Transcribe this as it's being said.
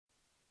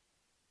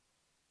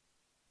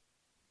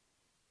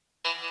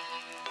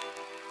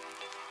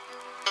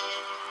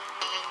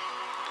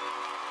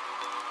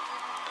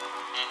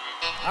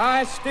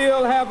I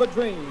still have a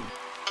dream.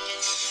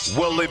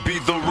 Well, it be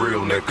the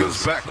real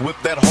niggas back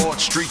with that hard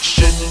street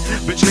shit.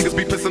 Bitch niggas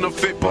be pissing a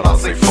fit, but I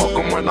say fuck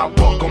 'em when I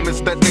buck 'em.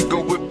 It's that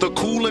nigga with the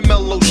cool and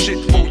mellow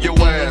shit for your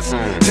ass.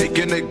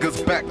 Taking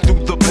niggas back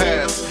through the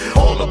past.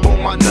 All up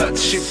on my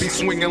nuts, shit be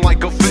swinging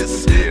like a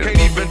fist. Can't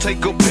even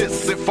take a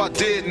piss. If I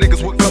did,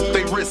 niggas would cut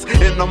they wrists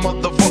in a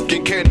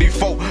motherfucking candy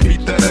folk.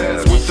 Beat that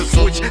ass with the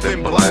switch,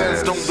 then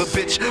blast on the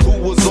bitch who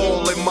was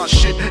all in my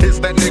shit. Is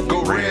that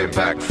nigga ran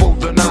back for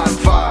the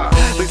 9-5.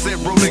 They said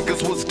real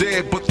niggas was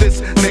dead, but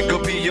this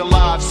nigga be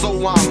alive,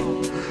 so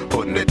I'm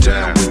putting it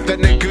down with that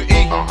nigga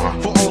E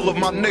for all of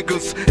my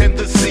niggas in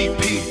the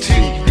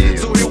CPT.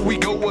 So here we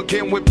go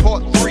again with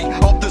part 3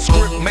 of the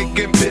script,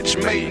 making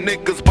bitch made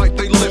niggas bite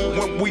they lip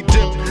when we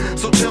dip.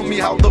 So tell me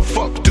how the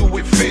fuck do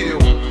it feel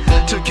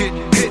to get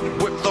hit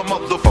with the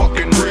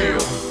motherfucking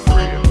real?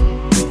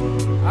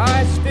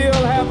 I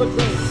still have a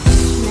dream.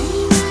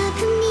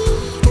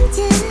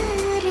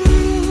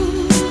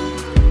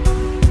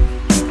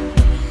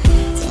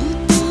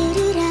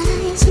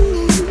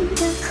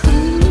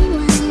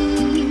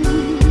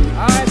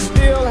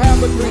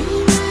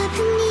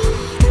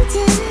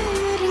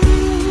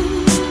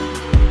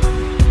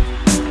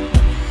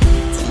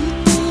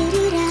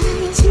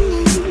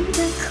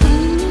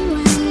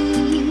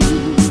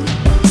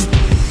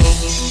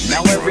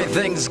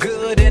 Everything's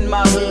good in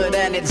my hood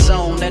and it's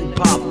on and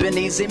poppin'.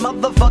 Easy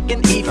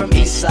motherfucking E from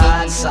East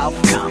Side, South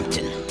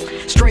Compton.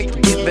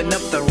 Straight giving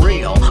up the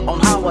real on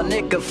how a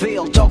nigga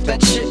feel. Talk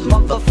that shit,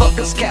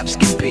 motherfuckers caps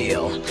can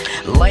peel.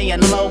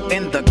 Laying low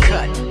in the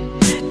cut,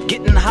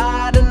 getting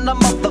high in the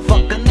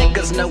motherfucker.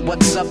 Niggas know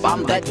what's up,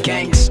 I'm that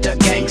gangster.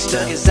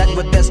 Is that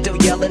what they're still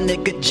yelling?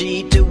 Nigga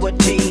G to a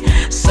T,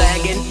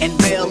 sagging and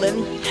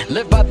bailing.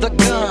 Live by the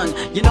gun,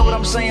 you know what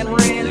I'm saying,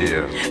 Ren?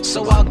 Yeah.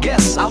 So I'll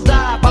guess I'll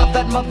die by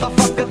that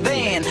motherfucker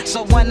then.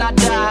 So when I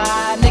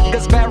die,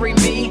 niggas bury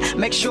me.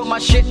 Make sure my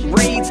shit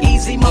reads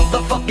Easy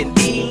motherfucking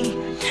E.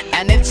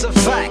 And it's a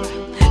fact,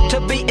 to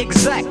be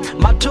exact,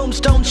 my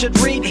tombstone should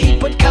read he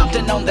put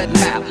Compton on that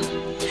map.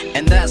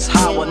 And that's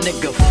how a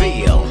nigga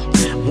feel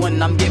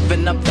when I'm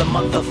giving up the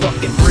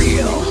motherfucking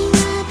real.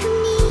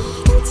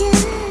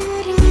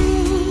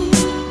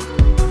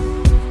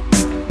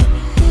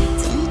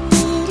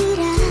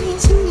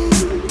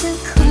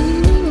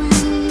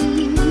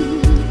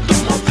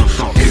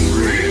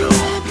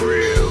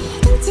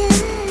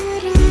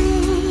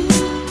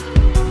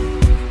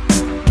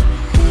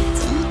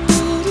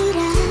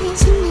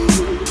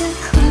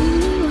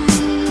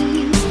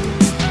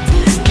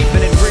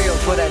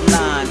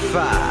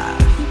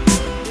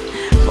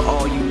 For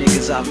all you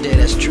niggas out there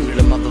that's true to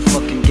the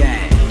motherfucking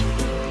gang,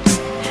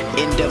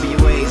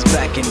 NWA's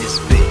back in this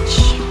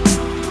bitch,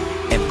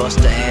 and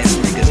busta ass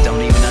niggas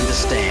don't even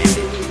understand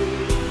it.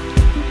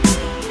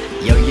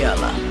 Yo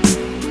Yella,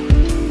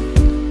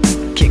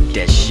 kick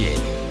that shit.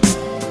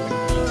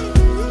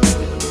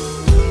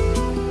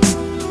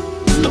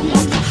 The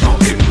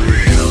motherfucking real.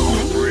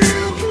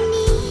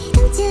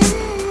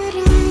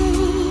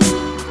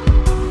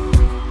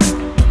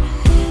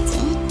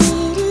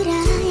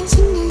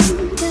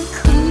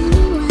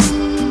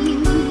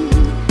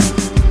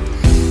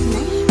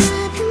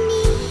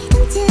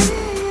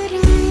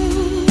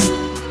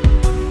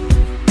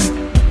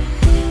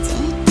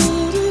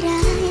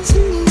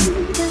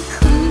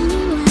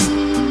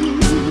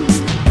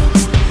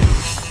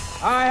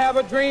 I have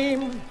a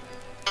dream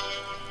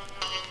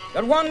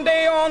that one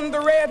day on the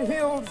red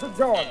hills of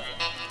Georgia,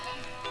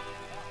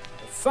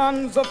 the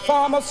sons of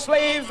former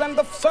slaves and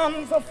the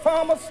sons of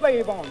former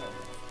slave owners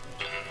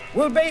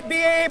will be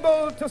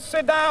able to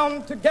sit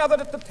down together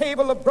at the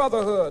table of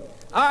brotherhood.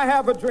 I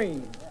have a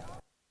dream.